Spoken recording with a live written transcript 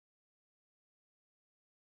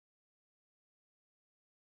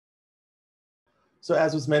So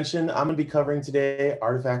as was mentioned, I'm going to be covering today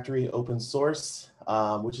Artifactory open source,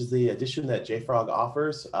 which is the addition that JFrog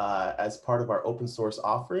offers as part of our open source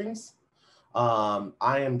offerings. I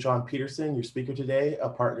am John Peterson, your speaker today, a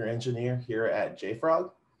partner engineer here at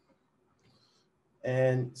JFrog.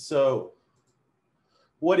 And so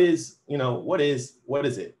what is it? What is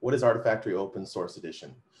Artifactory open source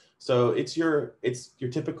edition? So it's your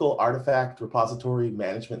typical artifact repository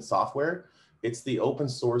management software. It's the open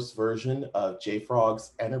source version of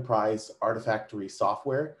JFrog's enterprise Artifactory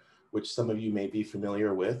software, which some of you may be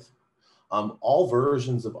familiar with. All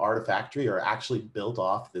versions of Artifactory are actually built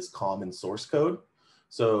off this common source code.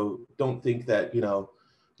 So don't think that,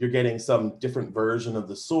 you're getting some different version of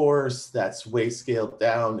the source that's way scaled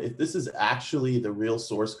down. This is actually the real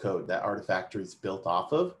source code that Artifactory is built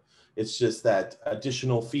off of. It's just that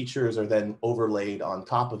additional features are then overlaid on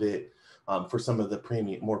top of it for some of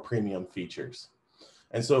the more premium features.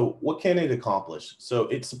 And so what can it accomplish? So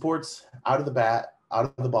it supports out of the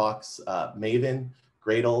box, Maven,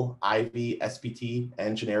 Gradle, Ivy, SPT,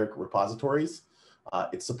 and generic repositories.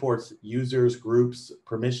 It supports users, groups,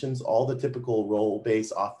 permissions, all the typical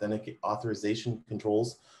role-based authorization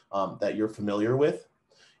controls that you're familiar with.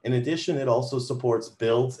 In addition, it also supports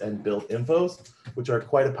builds and build infos, which are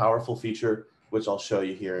quite a powerful feature, which I'll show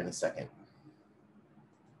you here in a second.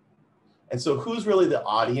 And so who's really the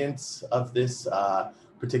audience of this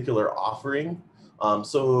particular offering?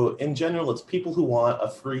 So in general, it's people who want a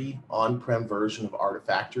free on-prem version of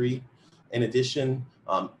Artifactory. In addition,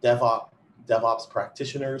 DevOps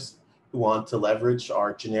practitioners who want to leverage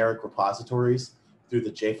our generic repositories through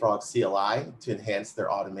the JFrog CLI to enhance their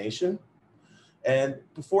automation. And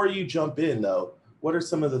before you jump in though, what are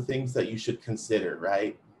some of the things that you should consider,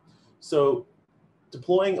 right? So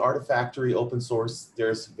deploying Artifactory open source,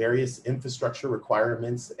 there's various infrastructure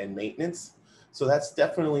requirements and maintenance. So that's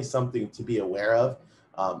definitely something to be aware of.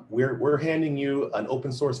 We're handing you an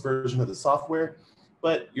open source version of the software,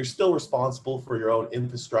 but you're still responsible for your own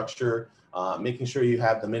infrastructure, making sure you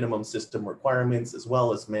have the minimum system requirements, as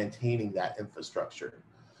well as maintaining that infrastructure.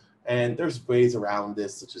 And there's ways around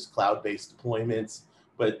this, such as cloud-based deployments,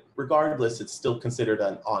 but regardless, it's still considered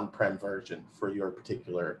an on-prem version for your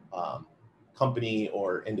particular company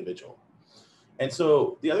or individual. And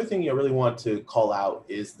so the other thing you really want to call out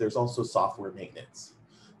is there's also software maintenance.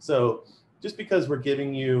 So just because we're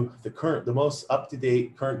giving you the most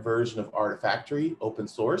up-to-date current version of Artifactory open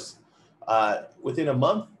source, within a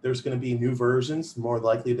month, there's going to be new versions, more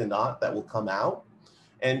likely than not, that will come out.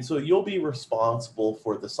 And so you'll be responsible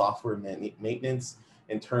for the software maintenance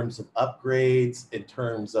in terms of upgrades, in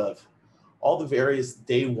terms of all the various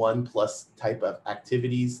day one plus type of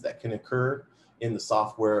activities that can occur in the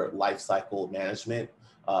software lifecycle management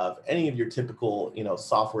of any of your typical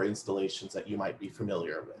software installations that you might be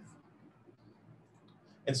familiar with.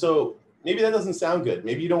 And so maybe that doesn't sound good.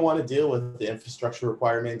 Maybe you don't want to deal with the infrastructure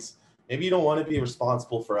requirements. Maybe you don't want to be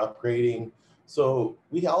responsible for upgrading. So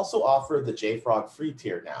we also offer the JFrog free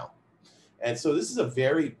tier now. And so this is a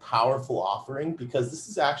very powerful offering because this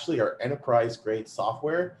is actually our enterprise grade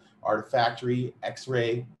software, Artifactory,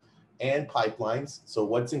 X-Ray, and pipelines. So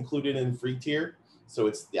what's included in free tier? So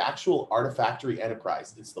it's the actual Artifactory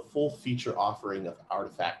enterprise. It's the full feature offering of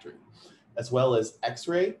Artifactory, as well as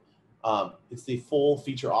X-Ray. It's the full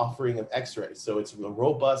feature offering of X-Ray. So it's a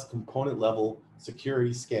robust component level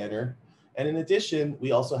security scanner. And in addition,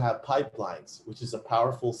 we also have pipelines, which is a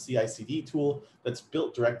powerful CI/CD tool that's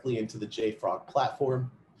built directly into the JFrog platform.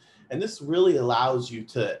 And this really allows you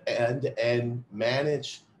to end-to-end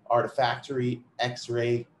manage Artifactory,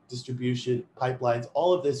 X-Ray, distribution, pipelines,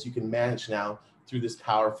 all of this you can manage now through this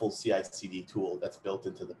powerful CI/CD tool that's built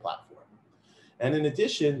into the platform. And in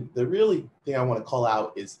addition, the really thing I want to call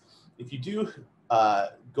out is if you do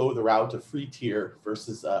go the route of free tier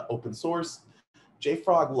versus open source,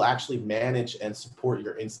 JFrog will actually manage and support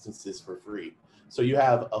your instances for free. So you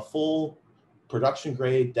have a full production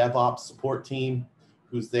grade DevOps support team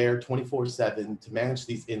who's there 24/7 to manage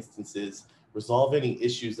these instances, resolve any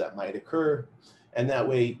issues that might occur. And that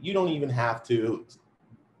way you don't even have to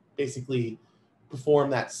basically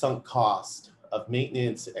perform that sunk cost of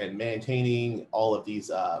maintenance and maintaining all of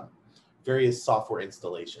these various software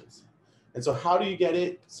installations. And so how do you get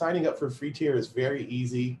it? Signing up for free tier is very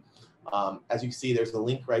easy. As you can see, there's a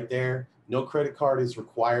link right there. No credit card is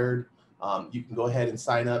required. You can go ahead and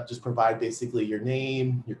sign up. Just provide basically your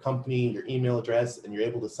name, your company, your email address, and you're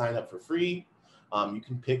able to sign up for free. You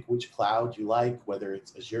can pick which cloud you like, whether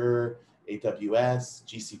it's Azure, AWS,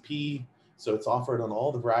 GCP. So it's offered on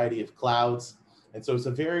all the variety of clouds. And so it's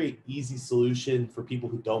a very easy solution for people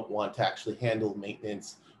who don't want to actually handle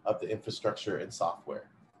maintenance of the infrastructure and software.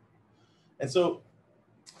 And so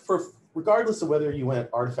regardless of whether you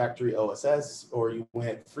went Artifactory OSS or you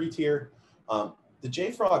went free tier, the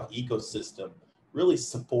JFrog ecosystem really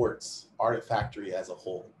supports Artifactory as a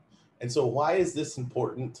whole. And so why is this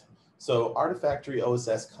important? So Artifactory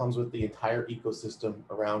OSS comes with the entire ecosystem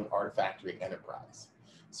around Artifactory Enterprise.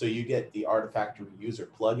 So you get the Artifactory user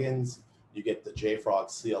plugins, you get the JFrog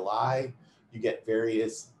CLI, you get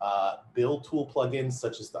various build tool plugins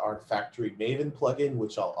such as the Artifactory Maven plugin,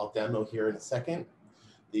 which I'll demo here in a second,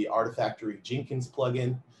 the Artifactory Jenkins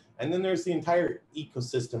plugin, and then there's the entire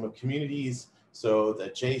ecosystem of communities. So the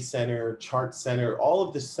J Center, Chart Center, all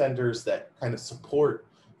of the centers that kind of support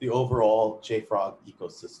the overall JFrog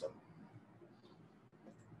ecosystem.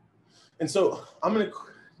 And so I'm going to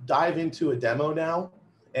dive into a demo now.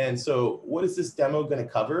 And so what is this demo going to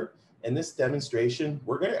cover? In this demonstration,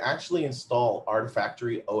 we're going to actually install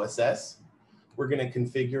Artifactory OSS. We're going to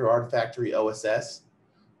configure Artifactory OSS.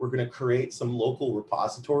 We're going to create some local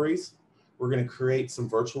repositories. We're going to create some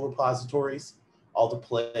virtual repositories. I'll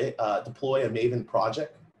deploy a Maven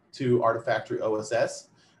project to Artifactory OSS.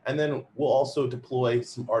 And then we'll also deploy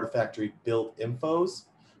some Artifactory build infos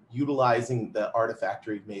utilizing the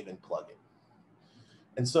Artifactory Maven plugin.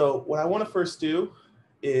 And so what I want to first do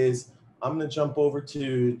is I'm going to jump over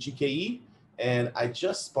to GKE, and I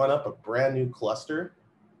just spun up a brand new cluster.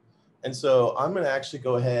 And so I'm going to actually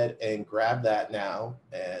go ahead and grab that now.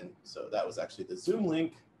 And so that was actually the Zoom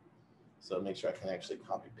link. So make sure I can actually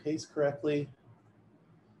copy paste correctly.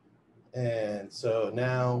 And so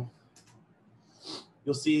now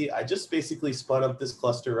you'll see I just basically spun up this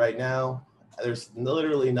cluster right now. There's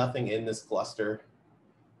literally nothing in this cluster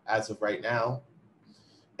as of right now.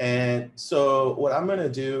 And so what I'm going to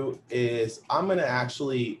do is I'm going to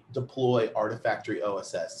actually deploy Artifactory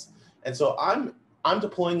OSS. And so I'm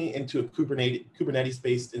deploying it into a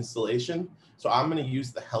Kubernetes-based installation. So I'm going to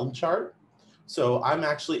use the Helm chart. So I'm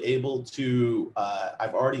actually able to,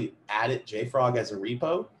 I've already added JFrog as a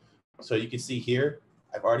repo. So you can see here,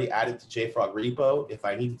 I've already added to JFrog repo. If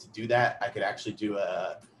I needed to do that, I could actually do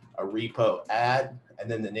a repo add, and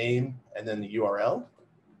then the name, and then the URL.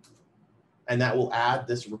 And that will add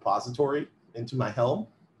this repository into my Helm,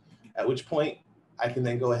 at which point I can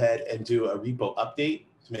then go ahead and do a repo update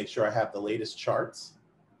to make sure I have the latest charts.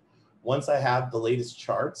 Once I have the latest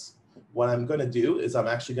charts, what I'm going to do is I'm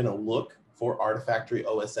actually going to look for Artifactory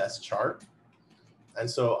OSS chart. And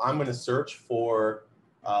so I'm going to search for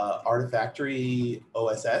Artifactory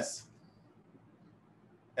OSS.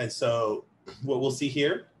 And so what we'll see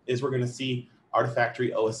here is we're going to see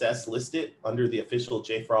Artifactory OSS listed under the official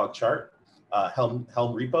JFrog chart, Helm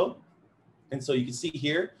repo. And so you can see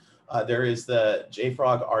here, there is the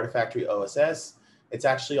JFrog Artifactory OSS. It's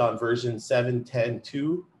actually on version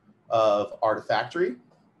 7.10.2 of Artifactory.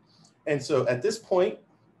 And so at this point,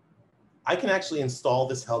 I can actually install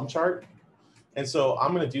this Helm chart. And so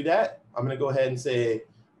I'm going to do that. I'm going to go ahead and say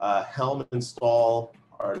Helm install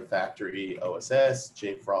Artifactory OSS,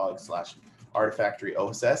 JFrog / Artifactory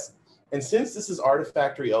OSS. And since this is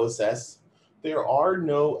Artifactory OSS, there are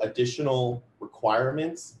no additional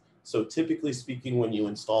requirements. So typically speaking, when you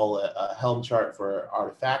install a Helm chart for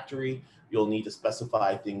Artifactory, you'll need to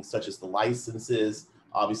specify things such as the licenses.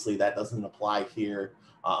 Obviously, that doesn't apply here.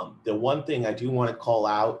 The one thing I do want to call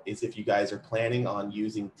out is if you guys are planning on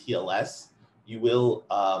using TLS, you will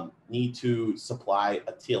need to supply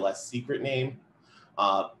a TLS secret name.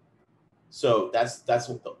 So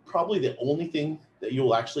that's probably the only thing that you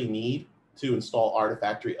will actually need to install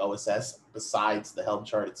Artifactory OSS besides the Helm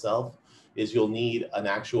chart itself, is you'll need an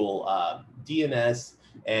actual DNS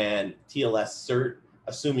and TLS cert,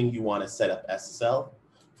 assuming you want to set up SSL.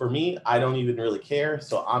 For me, I don't even really care,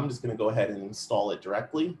 so I'm just going to go ahead and install it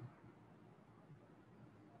directly.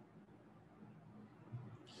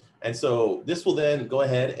 And so this will then go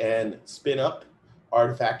ahead and spin up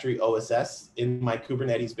Artifactory OSS in my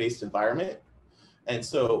Kubernetes-based environment. And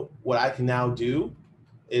so what I can now do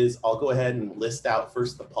is I'll go ahead and list out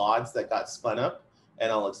first the pods that got spun up,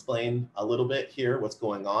 and I'll explain a little bit here what's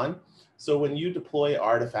going on. So when you deploy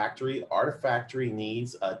Artifactory, Artifactory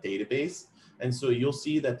needs a database. And so you'll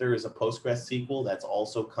see that there is a PostgreSQL that's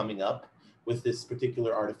also coming up with this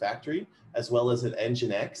particular Artifactory, as well as an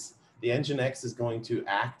Nginx. The Nginx is going to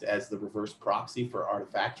act as the reverse proxy for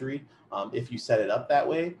Artifactory if you set it up that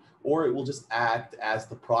way, or it will just act as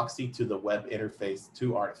the proxy to the web interface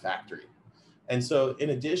to Artifactory. And so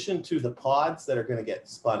in addition to the pods that are going to get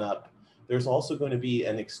spun up, there's also going to be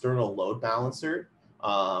an external load balancer,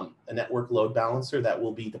 a network load balancer that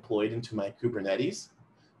will be deployed into my Kubernetes.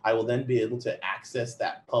 I will then be able to access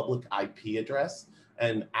that public IP address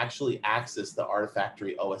and actually access the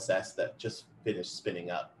Artifactory OSS that just finished spinning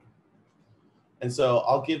up. And so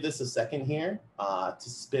I'll give this a second here to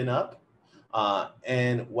spin up.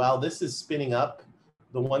 And while this is spinning up,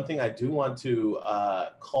 the one thing I do want to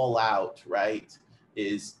call out, right,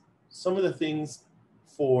 is some of the things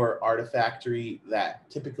for Artifactory that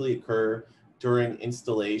typically occur during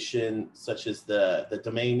installation, such as the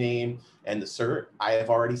domain name and the cert, I have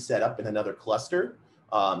already set up in another cluster,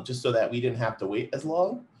 just so that we didn't have to wait as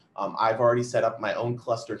long. I've already set up my own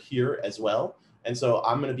cluster here as well. And so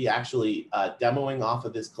I'm going to be actually demoing off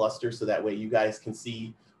of this cluster so that way you guys can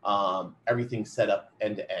see everything set up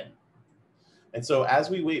end to end. And so as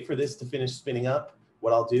we wait for this to finish spinning up,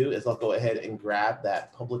 what I'll do is I'll go ahead and grab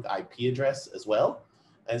that public IP address as well.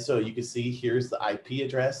 And so you can see here's the IP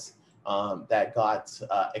address that got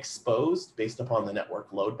exposed based upon the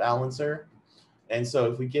network load balancer. And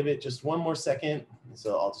so if we give it just one more second,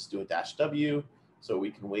 so I'll just do a -W so we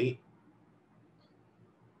can wait.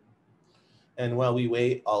 And while we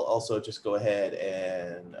wait, I'll also just go ahead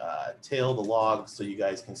and tail the log so you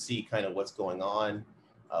guys can see kind of what's going on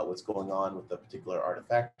with the particular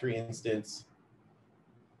Artifactory instance.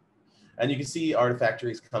 And you can see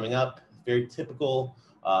Artifactory is coming up, very typical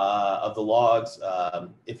of the logs.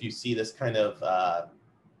 If you see this kind of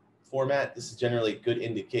format, this is generally a good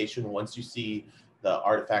indication. Once you see the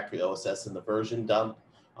Artifactory OSS in the version dump,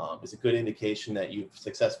 it's a good indication that you've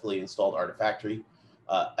successfully installed Artifactory.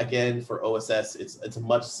 Again, for OSS, it's a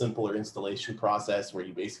much simpler installation process where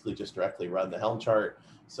you basically just directly run the Helm chart.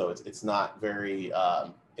 So it's not very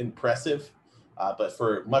impressive, but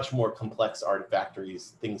for much more complex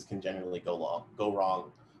Artifactories, things can generally go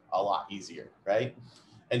wrong a lot easier, right?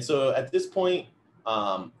 And so at this point,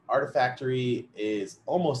 Artifactory is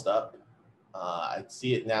almost up. I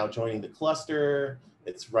see it now joining the cluster.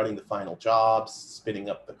 It's running the final jobs, spinning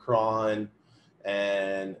up the cron,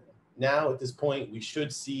 and now at this point, we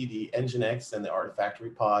should see the Nginx and the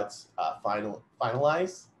Artifactory pods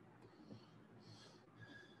finalize.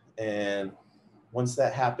 And once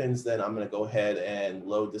that happens, then I'm going to go ahead and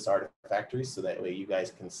load this Artifactory so that way you guys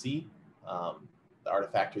can see the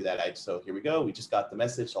Artifactory so here we go. We just got the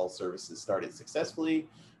message, all services started successfully.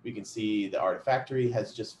 We can see the Artifactory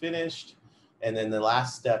has just finished. And then the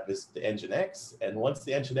last step is the Nginx. And once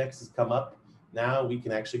the Nginx has come up, now we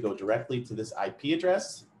can actually go directly to this IP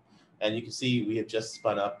address. And you can see we have just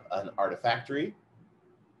spun up an Artifactory.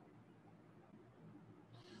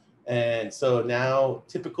 And so now,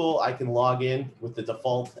 typical, I can log in with the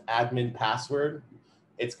default admin password.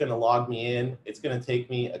 It's going to log me in. It's going to take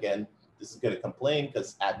me, again, this is going to complain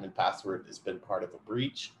because admin password has been part of a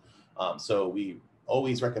breach. So we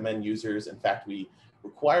always recommend users. In fact, we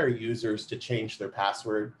require users to change their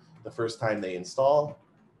password the first time they install.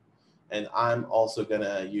 And I'm also going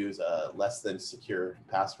to use a less than secure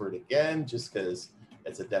password again, just because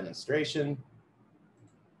it's a demonstration.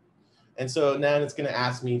 And so now it's going to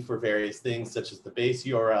ask me for various things, such as the base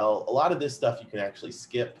URL. A lot of this stuff you can actually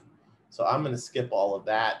skip. So I'm going to skip all of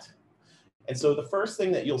that. And so the first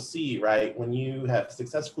thing that you'll see, right, when you have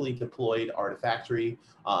successfully deployed Artifactory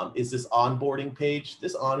is this onboarding page.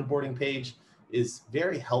 This onboarding page is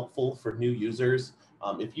very helpful for new users.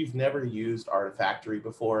 If you've never used Artifactory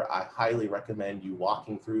before, I highly recommend you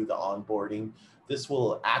walking through the onboarding. This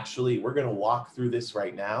will actually, we're going to walk through this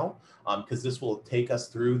right now because this will take us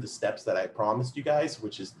through the steps that I promised you guys,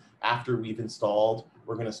 which is after we've installed,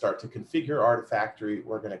 we're going to start to configure Artifactory.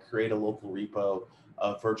 We're going to create a local repo,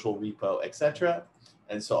 a virtual repo, etc.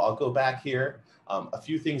 And so I'll go back here. A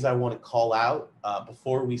few things I want to call out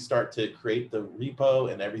before we start to create the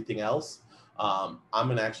repo and everything else. I'm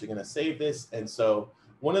actually going to save this. And so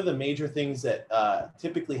one of the major things that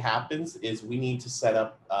typically happens is we need to set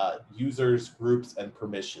up users, groups, and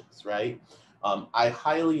permissions, right? I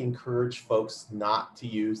highly encourage folks not to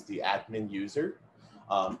use the admin user.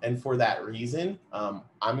 And for that reason,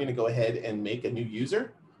 I'm going to go ahead and make a new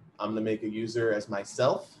user. I'm going to make a user as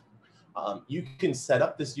myself. You can set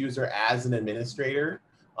up this user as an administrator.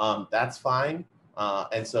 That's fine.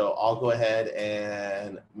 And so I'll go ahead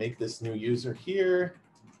and make this new user here.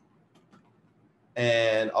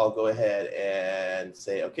 And I'll go ahead and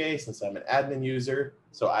say, okay, since I'm an admin user,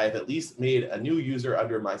 so I've at least made a new user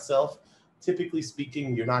under myself. Typically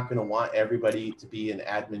speaking, you're not going to want everybody to be an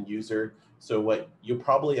admin user. So what you'll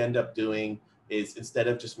probably end up doing is instead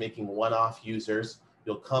of just making one-off users,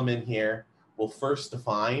 you'll come in here. We'll first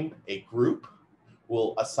define a group.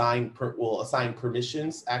 We'll assign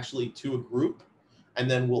permissions actually to a group,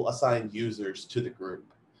 and then we'll assign users to the group.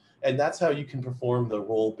 And that's how you can perform the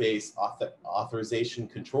role-based authorization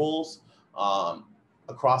controls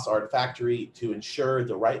across Artifactory to ensure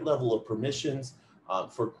the right level of permissions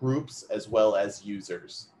for groups as well as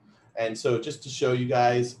users. And so just to show you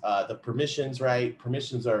guys the permissions, right?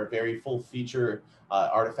 Permissions are a very full feature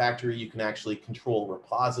Artifactory. You can actually control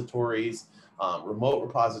repositories, remote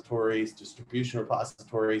repositories, distribution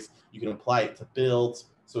repositories. You can apply it to builds.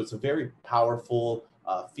 So it's a very powerful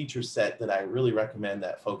feature set that I really recommend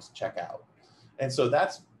that folks check out. And so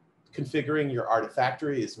that's configuring your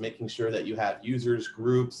Artifactory, is making sure that you have users,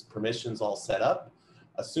 groups, permissions all set up.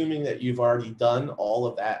 Assuming that you've already done all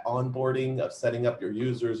of that onboarding of setting up your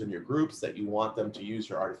users and your groups that you want them to use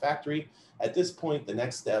your Artifactory. At this point, the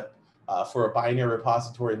next step for a binary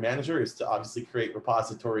repository manager is to obviously create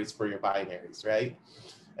repositories for your binaries, right?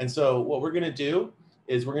 And so what we're going to do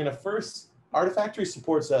is we're going to first, Artifactory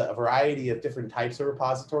supports a variety of different types of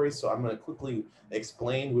repositories. So I'm going to quickly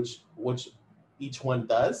explain which each one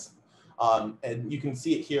does. And you can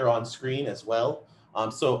see it here on screen as well.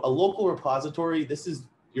 So a local repository, this is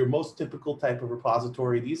your most typical type of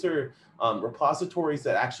repository. These are repositories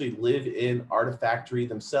that actually live in Artifactory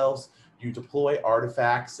themselves. You deploy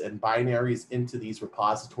artifacts and binaries into these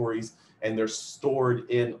repositories, and they're stored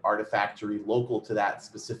in Artifactory local to that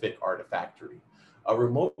specific Artifactory. A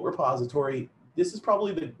remote repository, this is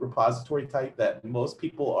probably the repository type that most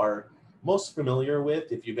people are most familiar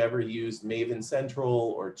with if you've ever used Maven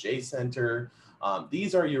Central or JCenter.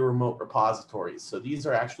 These are your remote repositories. So these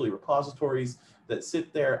are actually repositories that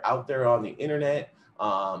sit there out there on the internet.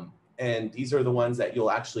 And these are the ones that you'll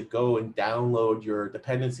actually go and download your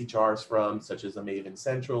dependency jars from, such as a Maven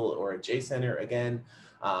Central or a JCenter again.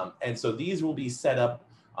 And so these will be set up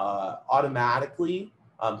automatically.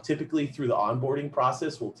 Typically through the onboarding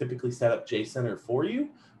process, we'll typically set up JCenter for you.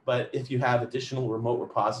 But if you have additional remote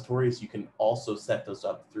repositories, you can also set those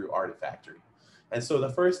up through Artifactory. And so the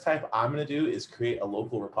first type I'm going to do is create a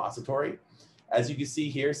local repository. As you can see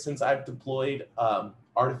here, since I've deployed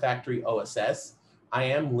Artifactory OSS, I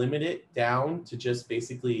am limited down to just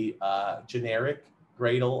basically generic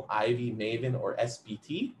Gradle, Ivy, Maven, or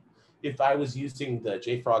SBT. If I was using the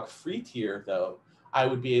JFrog free tier, though, I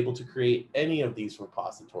would be able to create any of these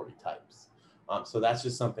repository types. So that's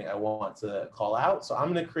just something I want to call out. So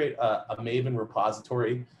I'm going to create a Maven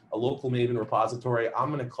repository, a local Maven repository. I'm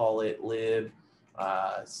going to call it lib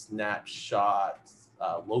snapshot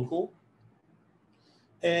local.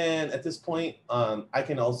 And at this point, I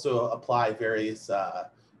can also apply various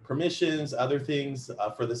permissions, other things.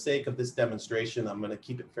 For the sake of this demonstration, I'm going to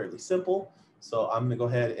keep it fairly simple. So I'm going to go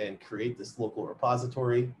ahead and create this local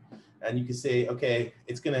repository. And you can say, okay,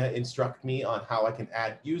 it's going to instruct me on how I can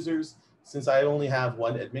add users. Since I only have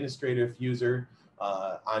one administrative user,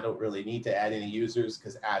 I don't really need to add any users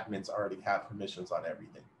because admins already have permissions on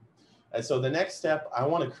everything. And so the next step, I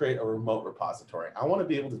want to create a remote repository. I want to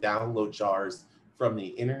be able to download jars from the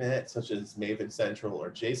internet, such as Maven Central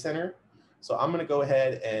or JCenter. So I'm going to go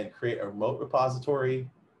ahead and create a remote repository.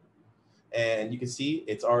 And you can see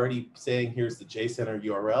it's already saying here's the JCenter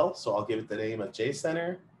URL. So I'll give it the name of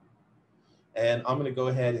JCenter. And I'm going to go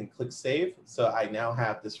ahead and click save. So I now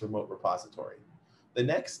have this remote repository. The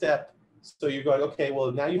next step, so you're going, okay,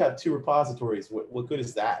 well, now you have two repositories. What good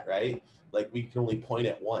is that, right? Like we can only point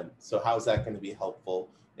at one. So how is that going to be helpful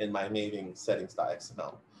in my Maven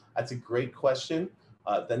settings.xml? That's a great question.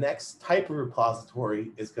 The next type of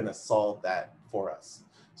repository is going to solve that for us.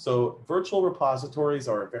 So virtual repositories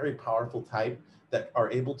are a very powerful type that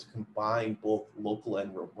are able to combine both local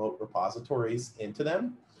and remote repositories into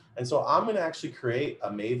them. And so I'm going to actually create a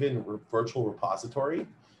Maven virtual repository.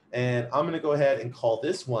 And I'm going to go ahead and call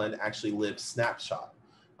this one actually lib snapshot.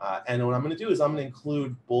 And what I'm going to do is I'm going to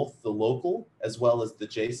include both the local as well as the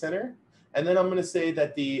JCenter. And then I'm going to say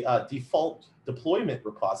that the default deployment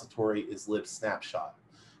repository is lib snapshot.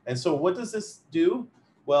 And so what does this do?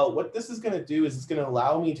 Well, what this is going to do is it's going to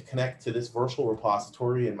allow me to connect to this virtual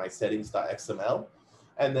repository in my settings.xml.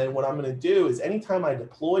 And then what I'm going to do is anytime I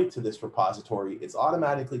deploy to this repository, it's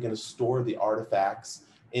automatically going to store the artifacts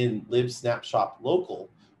in lib snapshot local.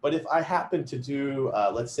 But if I happen to do,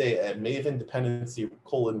 let's say, a Maven dependency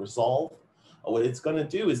 :resolve, what it's going to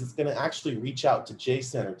do is it's going to actually reach out to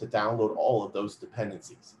JCenter to download all of those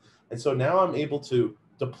dependencies. And so now I'm able to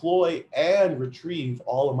deploy and retrieve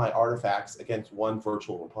all of my artifacts against one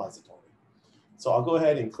virtual repository. So I'll go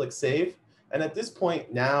ahead and click save. And at this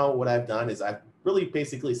point now what I've done is I've really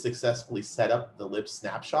basically successfully set up the lib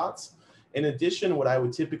snapshots. In addition, what I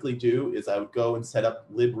would typically do is I would go and set up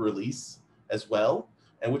lib release as well,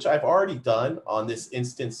 and which I've already done on this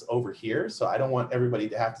instance over here. So I don't want everybody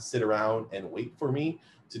to have to sit around and wait for me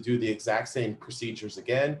to do the exact same procedures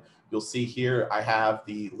again. You'll see here I have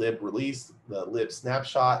the lib release, the lib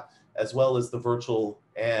snapshot, as well as the virtual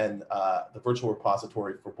and the virtual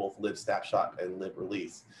repository for both lib snapshot and lib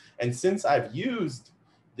release. And since I've used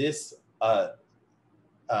this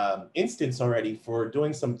instance already for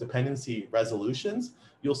doing some dependency resolutions,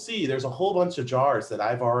 you'll see there's a whole bunch of jars that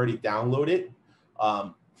I've already downloaded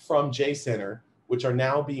from JCenter, which are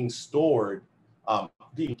now being stored,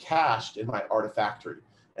 being cached in my Artifactory.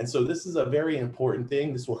 And so this is a very important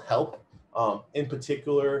thing. This will help in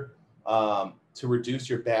particular to reduce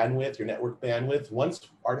your bandwidth, your network bandwidth. Once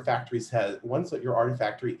your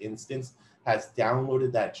Artifactory instance has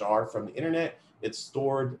downloaded that jar from the internet, it's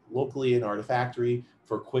stored locally in Artifactory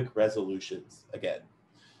for quick resolutions again.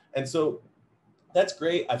 And so that's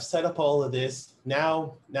great. I've set up all of this.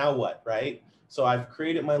 Now what, right? So I've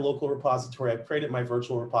created my local repository. I've created my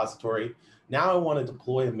virtual repository. Now I want to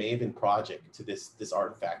deploy a Maven project to this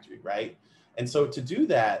Artifactory, right? And so to do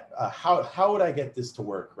that, how would I get this to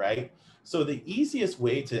work, right? So the easiest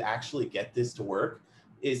way to actually get this to work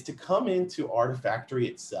is to come into Artifactory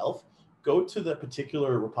itself, go to the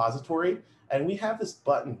particular repository, and we have this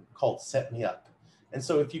button called Set Me Up. And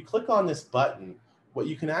so if you click on this button, what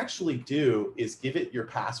you can actually do is give it your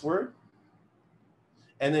password,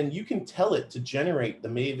 and then you can tell it to generate the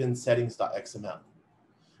Maven settings.xml.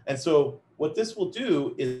 And so what this will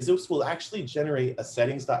do is this will actually generate a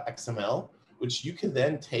settings.xml, which you can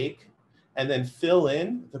then take and then fill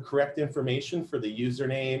in the correct information for the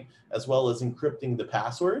username, as well as encrypting the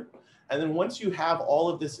password. And then once you have all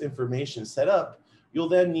of this information set up, you'll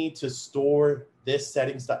then need to store this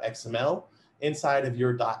settings.xml inside of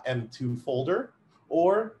your .m2 folder.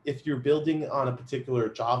 Or if you're building on a particular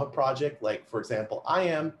Java project, like for example,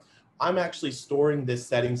 I'm actually storing this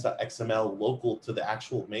settings.xml local to the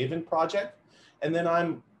actual Maven project. And then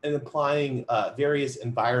I'm applying various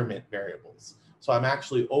environment variables. So I'm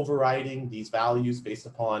actually overriding these values based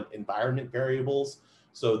upon environment variables.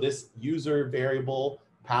 So this user variable,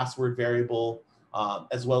 password variable,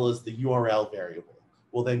 as well as the URL variable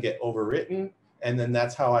will then get overwritten. And then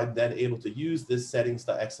that's how I'm then able to use this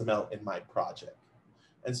settings.xml in my project.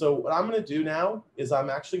 And so what I'm going to do now is I'm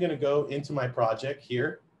actually going to go into my project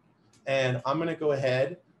here, and I'm going to go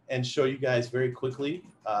ahead and show you guys very quickly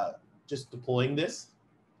just deploying this.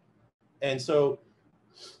 And so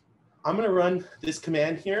I'm going to run this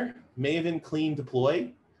command here, maven clean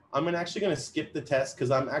deploy. I'm actually going to skip the test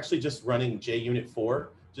because I'm actually just running JUnit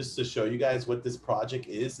 4 just to show you guys what this project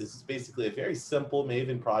is. This is basically a very simple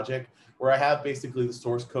Maven project where I have basically the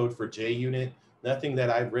source code for JUnit, nothing that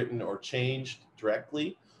I've written or changed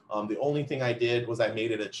directly. The only thing I did was I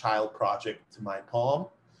made it a child project to my Palm.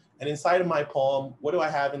 And inside of my Palm, what do I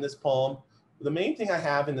have in this Palm? The main thing I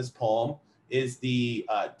have in this Palm is the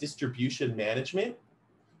distribution management.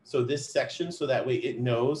 So this section, so that way it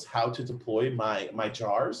knows how to deploy my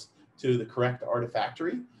jars to the correct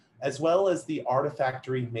Artifactory, as well as the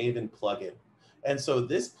Artifactory Maven plugin. And so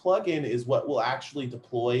this plugin is what will actually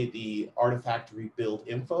deploy the Artifactory build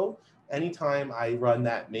info anytime I run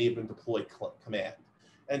that Maven deploy command.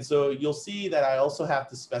 And so you'll see that I also have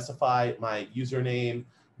to specify my username,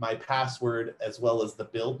 my password, as well as the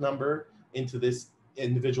build number into this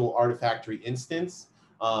individual Artifactory instance.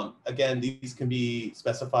 Again, these can be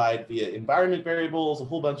specified via environment variables, a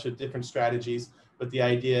whole bunch of different strategies, but the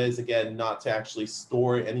idea is, again, not to actually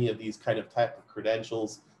store any of these kind of type of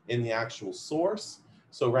credentials in the actual source.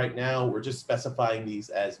 So right now, we're just specifying these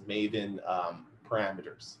as Maven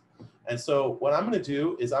parameters. And so what I'm going to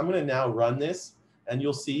do is I'm going to now run this, and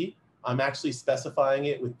you'll see I'm actually specifying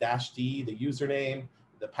it with -d, the username,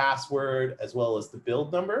 the password, as well as the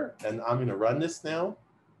build number. And I'm going to run this now.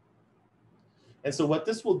 And so what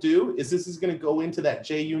this will do is this is going to go into that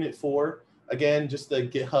JUnit 4, again, just the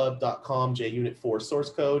github.com JUnit 4 source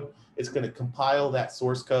code. It's going to compile that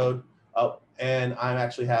source code. And I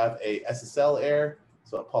actually have a SSL error,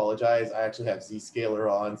 so I apologize. I actually have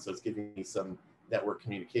Zscaler on, so it's giving me some network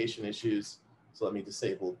communication issues. So let me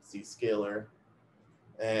disable Zscaler.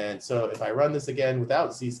 And so if I run this again without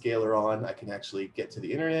Zscaler on, I can actually get to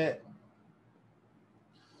the internet.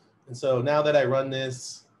 And so now that I run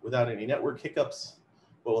this without any network hiccups,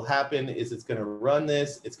 what will happen is it's going to run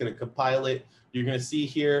this, it's going to compile it. You're going to see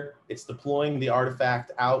here, it's deploying the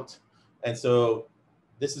artifact out. And so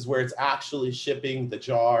this is where it's actually shipping the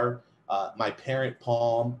jar, my parent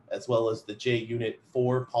Palm, as well as the JUnit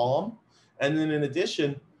 4 Palm. And then in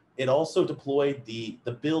addition, it also deployed the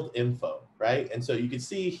build info, right? And so you can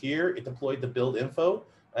see here, it deployed the build info,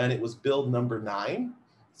 and it was build number 9.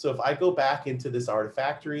 So if I go back into this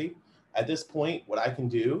Artifactory, at this point, what I can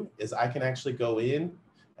do is I can actually go in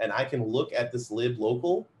and I can look at this lib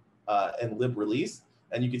local and lib release.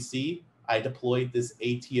 And you can see I deployed this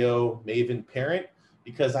ATO Maven parent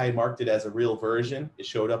because I marked it as a real version. It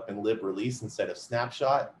showed up in lib release instead of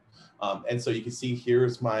snapshot. And so you can see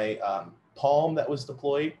here's my Palm that was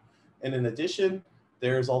deployed. And in addition,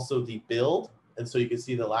 there's also the build. And so you can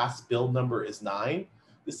see the last build number is 9.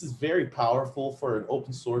 This is very powerful for an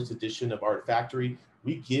open source edition of Artifactory.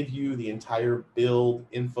 We give you the entire build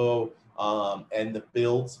info and the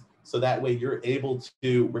builds. So that way you're able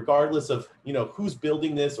to, regardless of who's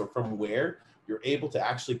building this or from where, you're able to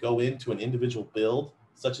actually go into an individual build,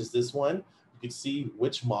 such as this one. You can see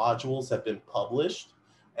which modules have been published.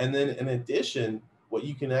 And then in addition, what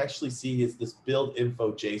you can actually see is this build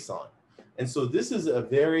info JSON. And so this is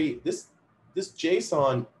this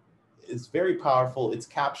JSON is very powerful. It's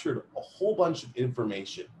captured a whole bunch of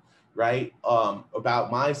information, right?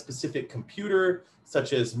 About my specific computer,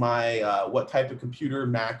 such as my, what type of computer,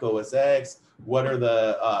 Mac OS X, what are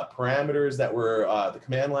the parameters that were, the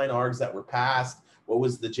command line args that were passed, what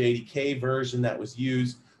was the JDK version that was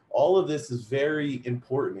used. All of this is very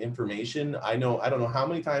important information. I don't know how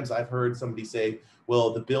many times I've heard somebody say,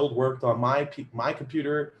 well, the build worked on my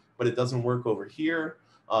computer, but it doesn't work over here.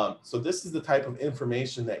 So this is the type of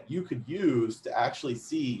information that you could use to actually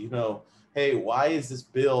see, hey, why is this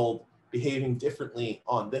build behaving differently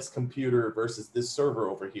on this computer versus this server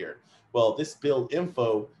over here? Well, this build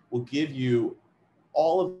info will give you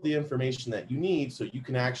all of the information that you need so you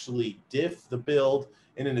can actually diff the build.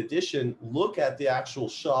 And in addition, look at the actual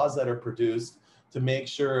SHAs that are produced to make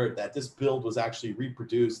sure that this build was actually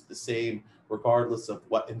reproduced the same regardless of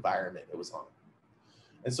what environment it was on.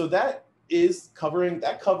 And so that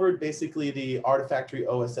covered basically the Artifactory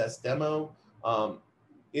OSS demo.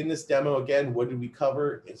 In this demo, again, what did we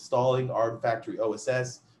cover? Installing Artifactory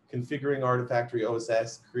OSS, configuring Artifactory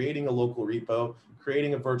OSS, creating a local repo,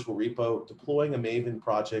 creating a virtual repo, deploying a Maven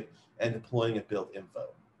project, and deploying a build info.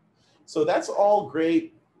 So that's all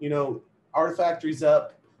great. Artifactory's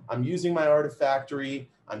up. I'm using my Artifactory.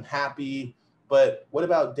 I'm happy. But what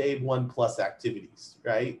about day 1+ activities,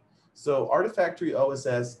 right? So Artifactory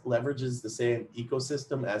OSS leverages the same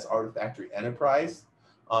ecosystem as Artifactory Enterprise.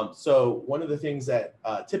 So one of the things that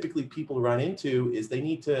typically people run into is they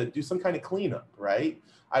need to do some kind of cleanup, right?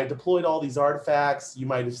 I deployed all these artifacts. You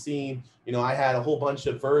might have seen, I had a whole bunch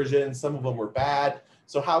of versions. Some of them were bad.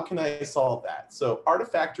 So how can I solve that? So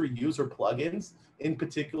Artifactory user plugins, in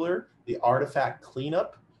particular, the artifact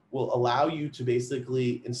cleanup, will allow you to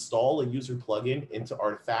basically install a user plugin into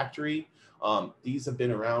Artifactory. These have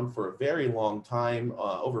been around for a very long time,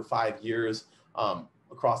 over 5 years,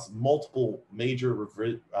 across multiple major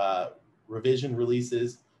revision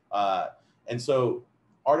releases. And so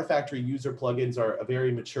Artifactory user plugins are a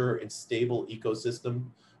very mature and stable ecosystem.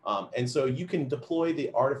 And so you can deploy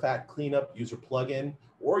the artifact cleanup user plugin,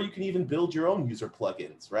 or you can even build your own user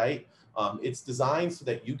plugins, right? It's designed so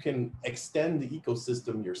that you can extend the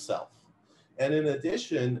ecosystem yourself. And in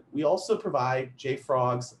addition, we also provide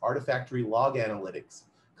JFrog's Artifactory log analytics,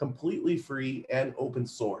 completely free and open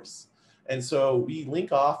source. And so we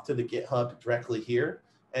link off to the GitHub directly here.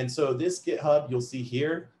 And so this GitHub, you'll see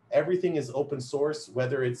here, everything is open source,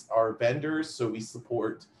 whether it's our vendors. So we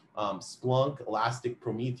support Splunk, Elastic,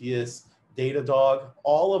 Prometheus, Datadog,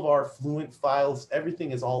 all of our Fluent files,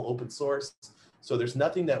 everything is all open source. So there's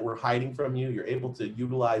nothing that we're hiding from you. You're able to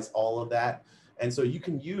utilize all of that. And so you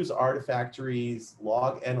can use Artifactory's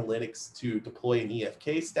log analytics to deploy an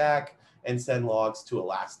EFK stack and send logs to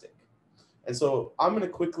Elastic. And so I'm going to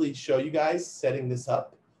quickly show you guys setting this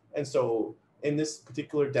up. And so in this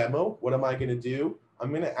particular demo, what am I going to do? I'm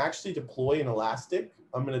going to actually deploy an Elastic.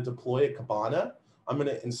 I'm going to deploy a Kibana. I'm going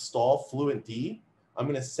to install FluentD. I'm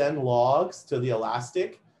going to send logs to the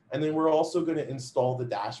Elastic. And then we're also going to install the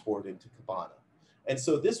dashboard into Kibana. And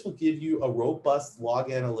so this will give you a robust log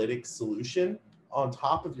analytics solution on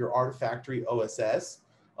top of your Artifactory OSS.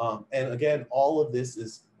 And again, all of this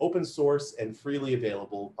is open source and freely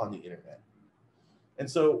available on the internet. And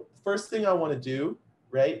so first thing I want to do,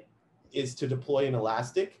 right, is to deploy an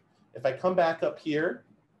Elastic. If I come back up here,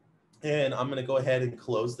 and I'm going to go ahead and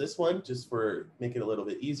close this one just for make it a little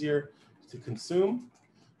bit easier to consume.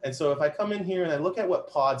 And so if I come in here and I look at what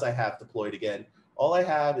pods I have deployed again, all I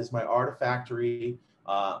have is my Artifactory,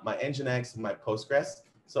 my Nginx, and my Postgres.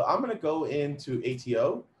 So I'm going to go into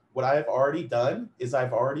ATO. What I've already done is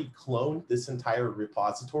I've already cloned this entire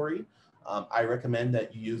repository. I recommend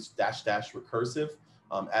that you use -- recursive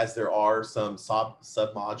as there are some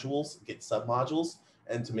submodules, Git submodules.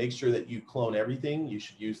 And to make sure that you clone everything, you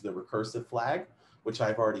should use the recursive flag, which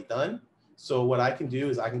I've already done. So what I can do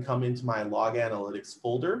is I can come into my log analytics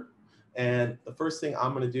folder. And the first thing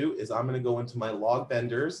I'm going to do is I'm going to go into my log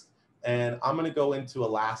vendors, and I'm going to go into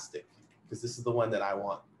Elastic because this is the one that I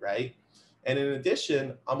want, right? And in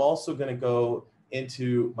addition, I'm also going to go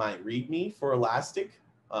into my README for Elastic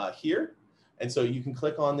here. And so you can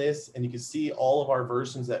click on this and you can see all of our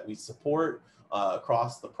versions that we support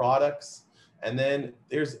across the products. And then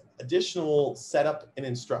there's additional setup and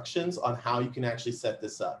instructions on how you can actually set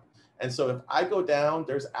this up. And so if I go down,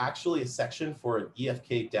 there's actually a section for an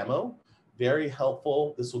EFK demo. Very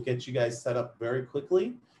helpful. This will get you guys set up very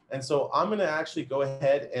quickly. And so I'm going to actually go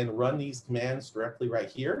ahead and run these commands directly right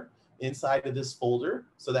here inside of this folder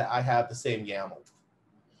so that I have the same YAML.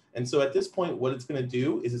 And so at this point, what it's going to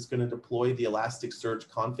do is it's going to deploy the Elasticsearch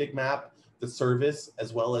config map, the service,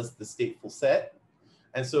 as well as the stateful set.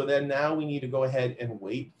 And so then now we need to go ahead and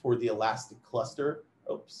wait for the Elastic cluster.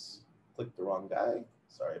 Oops, clicked the wrong guy.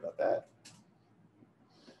 Sorry about that.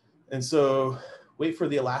 And so wait for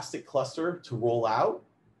the Elastic cluster to roll out.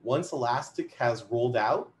 Once Elastic has rolled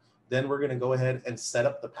out, then we're going to go ahead and set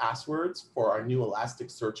up the passwords for our new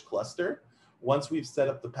Elasticsearch cluster. Once we've set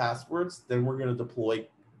up the passwords, then we're going to deploy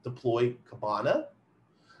Kibana.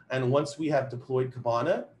 And once we have deployed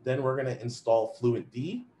Kibana, then we're going to install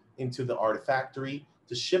FluentD into the Artifactory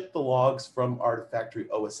to ship the logs from Artifactory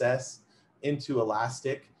OSS into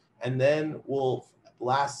Elastic. And then we'll,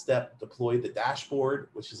 last step, deploy the dashboard,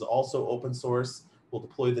 which is also open source. We'll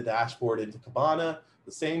deploy the dashboard into Kibana,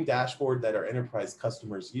 the same dashboard that our enterprise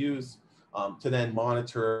customers use to then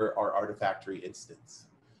monitor our Artifactory instance.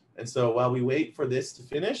 And so while we wait for this to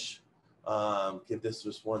finish, give this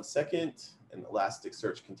just 1 second, and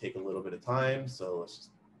Elasticsearch can take a little bit of time. So let's just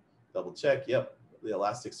double check. Yep, the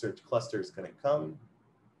Elasticsearch cluster is going to come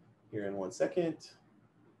here in 1 second.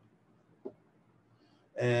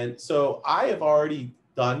 And so I have already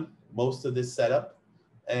done most of this setup.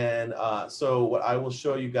 And so what I will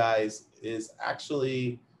show you guys is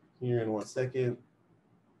actually here in 1 second,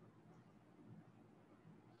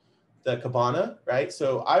 the Kibana, right?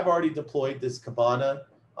 So I've already deployed this Kibana.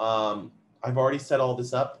 I've already set all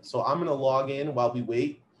this up. So I'm going to log in while we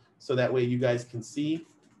wait. So that way you guys can see,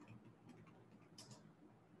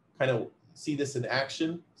 kind of see this in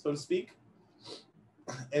action, so to speak.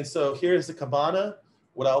 And so here's the Kibana.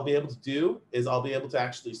 What I'll be able to do is I'll be able to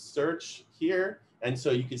actually search here. And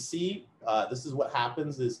so you can see this is what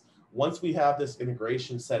happens is once we have this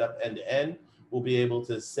integration set up end to end, we'll be able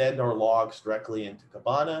to send our logs directly into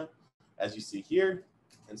Kibana, as you see here.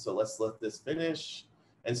 And so let's let this finish.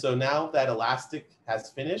 And so now that Elastic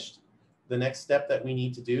has finished, the next step that we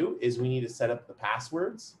need to do is we need to set up the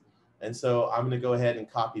passwords. And so I'm going to go ahead and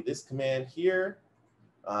copy this command here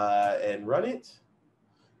and run it.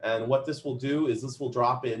 And what this will do is this will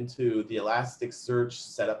drop into the Elasticsearch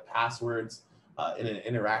setup passwords in an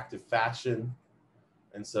interactive fashion.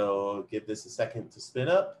 And so give this a second to spin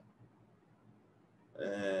up.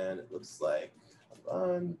 And it looks like, hold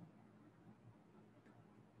on.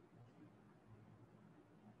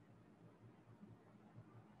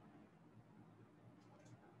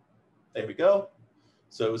 There we go.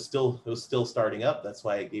 So it was still starting up. That's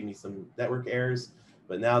why it gave me some network errors.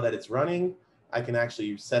 But now that it's running, I can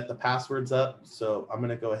actually set the passwords up. So I'm going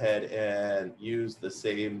to go ahead and use the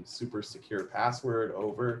same super secure password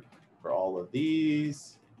over for all of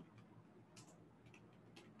these.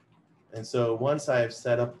 And so once I've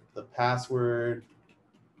set up the password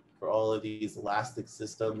for all of these Elastic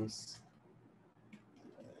systems,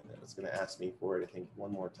 and it's going to ask me for it, I think,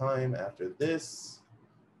 one more time after this.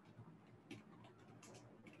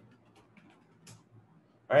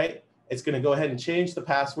 All right, it's going to go ahead and change the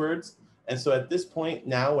passwords. And so at this point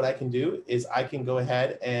now what I can do is I can go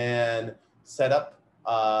ahead and set up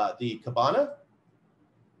the Kibana.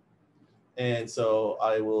 And so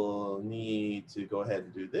I will need to go ahead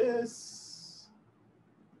and do this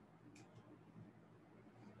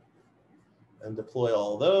and deploy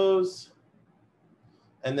all those.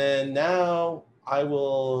 And then now I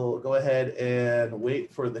will go ahead and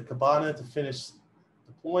wait for the Kibana to finish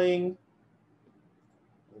deploying.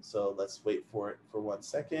 And so let's wait for it for 1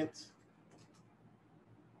 second.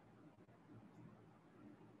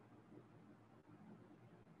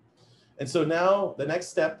 And so now the next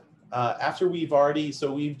step, after we've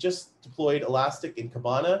just deployed Elastic in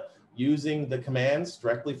Kibana using the commands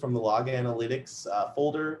directly from the log analytics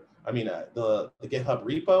folder, the GitHub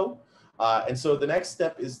repo. And so the next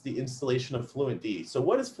step is the installation of FluentD. So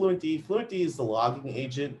what is FluentD? FluentD is the logging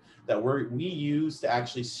agent that we use to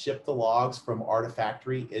actually ship the logs from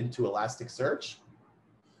Artifactory into Elasticsearch.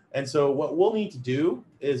 And so what we'll need to do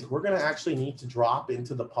is we're going to actually need to drop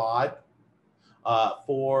into the pod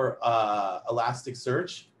for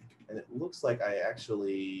Elasticsearch. And it looks like I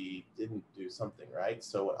actually didn't do something right.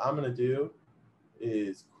 So what I'm going to do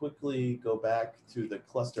is quickly go back to the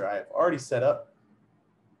cluster I have already set up.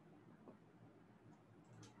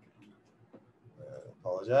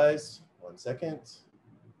 Apologize, 1 second.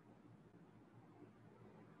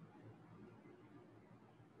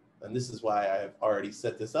 And this is why I've already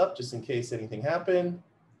set this up just in case anything happened.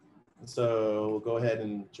 So we'll go ahead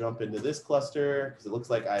and jump into this cluster because it looks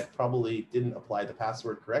like I probably didn't apply the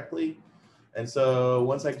password correctly. And so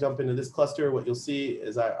once I jump into this cluster, what you'll see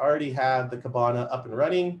is I already have the Kibana up and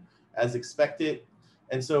running as expected.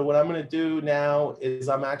 And so what I'm going to do now is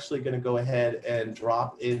I'm actually going to go ahead and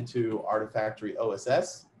drop into Artifactory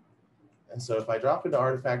OSS. And so if I drop into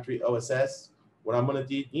Artifactory OSS, what I'm going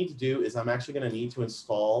to need to do is I'm actually going to need to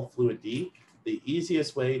install FluentD. The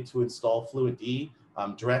easiest way to install FluentD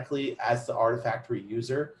directly as the Artifactory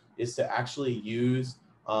user is to actually use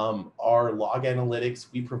our log analytics.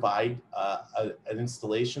 We provide an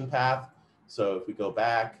installation path. So if we go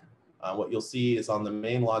back, what you'll see is on the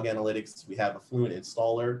main log analytics, we have a Fluent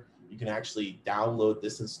installer. You can actually download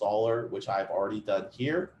this installer, which I've already done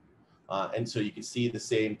here. And so you can see the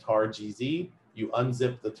same tar.gz. You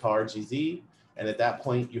unzip the tar.gz, and at that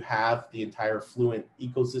point, you have the entire Fluent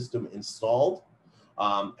ecosystem installed.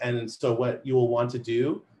 And so what you will want to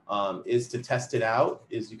do is to test it out,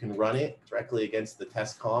 is you can run it directly against the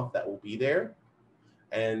test conf that will be there.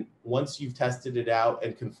 And once you've tested it out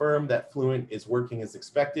and confirmed that Fluent is working as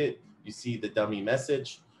expected, you see the dummy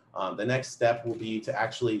message. The next step will be to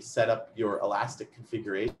actually set up your Elastic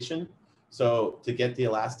configuration. So to get the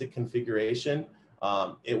Elastic configuration,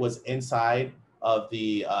 it was inside of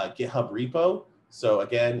the GitHub repo. So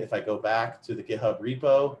again, if I go back to the GitHub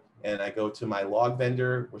repo and I go to my log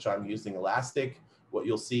vendor, which I'm using Elastic, what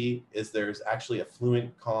you'll see is there's actually a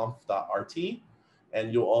fluentconf.rt,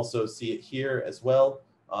 and you'll also see it here as well,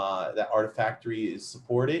 that Artifactory is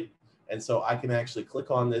supported. And so I can actually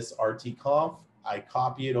click on this rtconf, I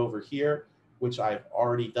copy it over here, which I've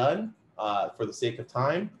already done for the sake of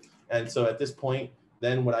time. And so at this point,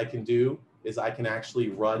 then what I can do is I can actually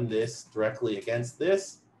run this directly against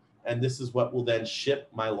this. And this is what will then ship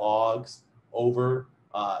my logs over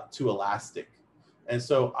to Elastic. And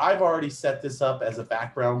so I've already set this up as a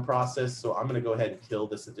background process. So I'm going to go ahead and kill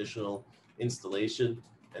this additional installation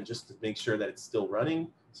and just to make sure that it's still running.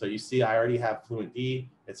 So you see, I already have FluentD.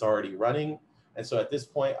 It's already running. And so at this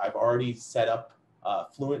point, I've already set up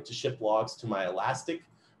Fluent to ship logs to my Elastic.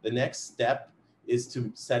 The next step is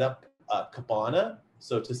to set up Kibana.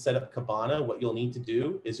 So to set up Kibana, what you'll need to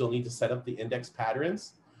do is you'll need to set up the index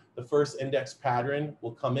patterns. The first index pattern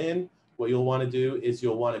will come in. What you'll want to do is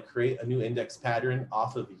you'll want to create a new index pattern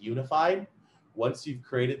off of Unified. Once you've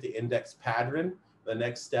created the index pattern, the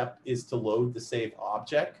next step is to load the save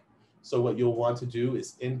object. So what you'll want to do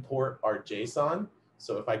is import our JSON.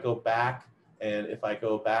 So if I go back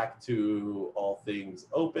to all things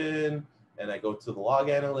open, and I go to the log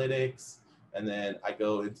analytics, and then I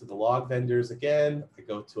go into the log vendors again, I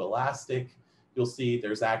go to Elastic, you'll see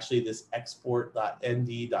there's actually this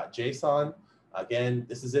export.nd.json. Again,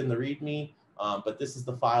 this is in the README, but this is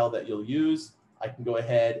the file that you'll use. I can go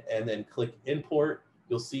ahead and then click import.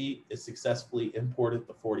 You'll see it successfully imported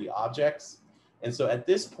the 40 objects. And so at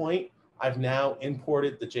this point, I've now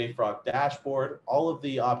imported the JFrog dashboard, all of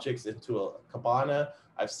the objects into a Kibana.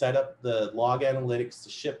 I've set up the log analytics to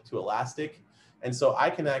ship to Elastic. And so I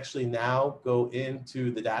can actually now go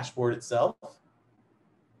into the dashboard itself.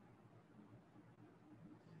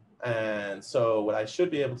 And so what I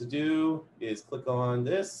should be able to do is click on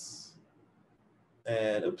this.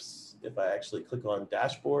 And oops, if I actually click on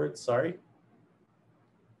dashboard, sorry.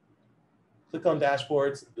 Click on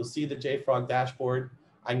dashboards, you'll see the JFrog dashboard.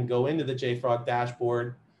 I can go into the JFrog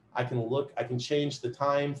dashboard. I can look, I can change the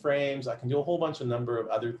time frames. I can do a whole bunch of number of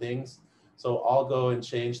other things. So I'll go and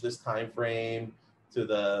change this time frame to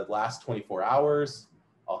the last 24 hours.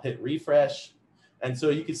 I'll hit refresh. And so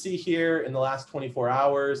you can see here in the last 24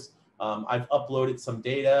 hours, I've uploaded some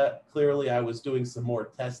data. Clearly, I was doing some more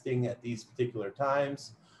testing at these particular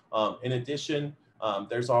times. In addition,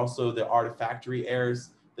 there's also the Artifactory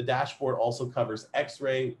errors. The dashboard also covers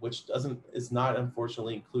X-ray, which is not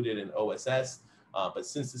unfortunately included in OSS. But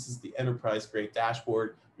since this is the enterprise grade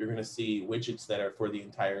dashboard, you're going to see widgets that are for the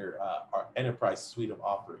entire our enterprise suite of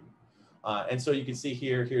offering. And so you can see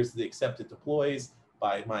here, here's the accepted deploys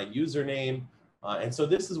by my username. And so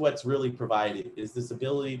this is what's really provided, is this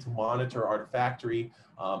ability to monitor Artifactory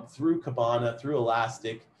through Kibana, through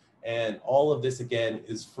Elastic. And all of this, again,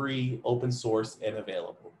 is free, open source, and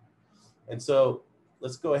available. And so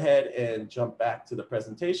let's go ahead and jump back to the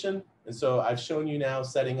presentation. And so I've shown you now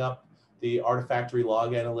setting up the Artifactory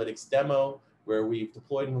log analytics demo, where we've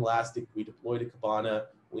deployed an Elastic, we deployed a Kibana,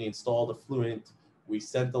 we installed a Fluent, we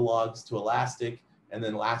sent the logs to Elastic, and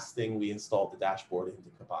then last thing, we installed the dashboard into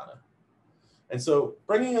Kibana. And so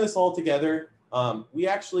bringing this all together, we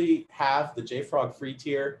actually have the JFrog free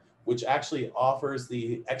tier, which actually offers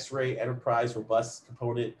the X-Ray Enterprise Robust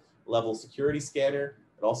component level security scanner.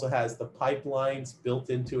 It also has the pipelines built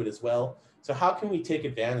into it as well. So how can we take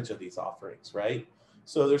advantage of these offerings, right?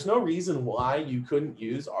 So there's no reason why you couldn't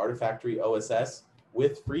use Artifactory OSS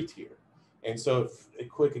with free tier. And so a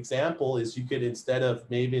quick example is you could, instead of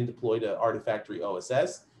Maven deploy to Artifactory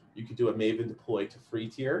OSS, you could do a Maven deploy to free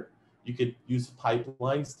tier. You could use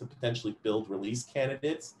pipelines to potentially build release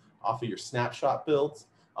candidates off of your snapshot builds.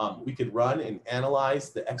 We could run and analyze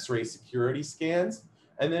the X-ray security scans,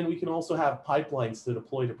 and then we can also have pipelines to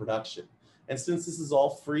deploy to production. And since this is all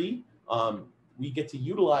free, we get to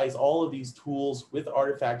utilize all of these tools with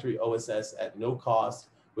Artifactory OSS at no cost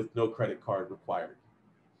with no credit card required.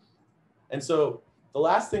 And so the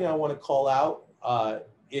last thing I want to call out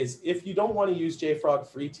is if you don't want to use JFrog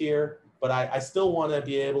free tier, but I still want to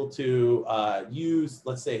be able to use,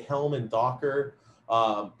 let's say, Helm and Docker,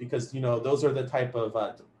 because those are the type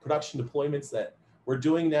of production deployments that we're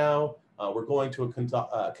doing now. We're going to a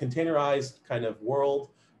containerized kind of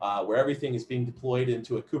world where everything is being deployed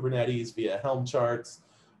into a Kubernetes via Helm charts.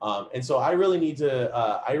 And so I really need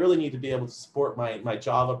to be able to support my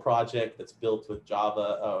Java project that's built with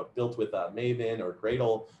Java, built with Maven or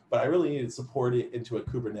Gradle, but I really need to support it into a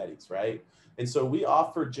Kubernetes, right? And so we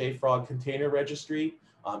offer JFrog Container Registry,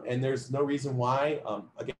 and there's no reason why.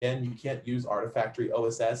 Again, you can't use Artifactory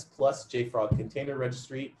OSS plus JFrog Container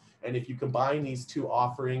Registry. And if you combine these two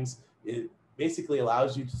offerings, it basically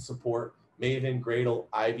allows you to support Maven, Gradle,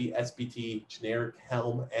 Ivy, SBT, generic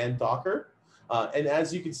Helm, and Docker. And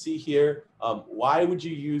as you can see here, why would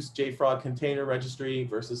you use JFrog Container Registry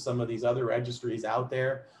versus some of these other registries out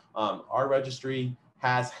there? Our registry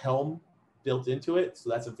has Helm built into it, so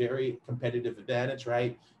that's a very competitive advantage,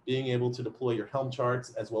 right? Being able to deploy your Helm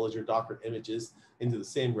charts as well as your Docker images into the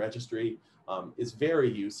same registry is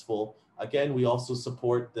very useful. Again, we also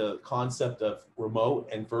support the concept of remote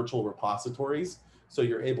and virtual repositories. So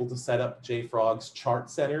you're able to set up JFrog's Chart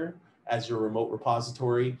Center as your remote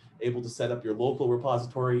repository, able to set up your local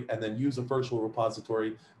repository, and then use a virtual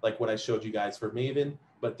repository like what I showed you guys for Maven,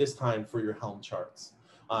 but this time for your Helm charts.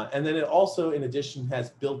 And then it also, in addition,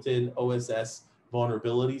 has built-in OSS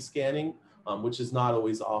vulnerability scanning, which is not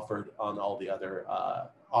always offered on all the other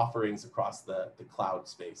offerings across the cloud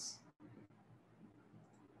space.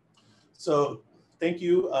 So thank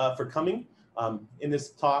you for coming. In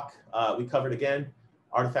this talk, we covered, again,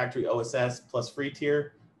 Artifactory OSS plus free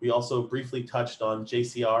tier. We also briefly touched on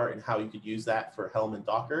JCR and how you could use that for Helm and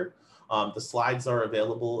Docker. The slides are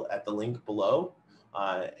available at the link below.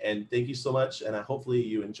 And thank you so much, and hopefully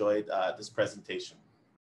you enjoyed this presentation.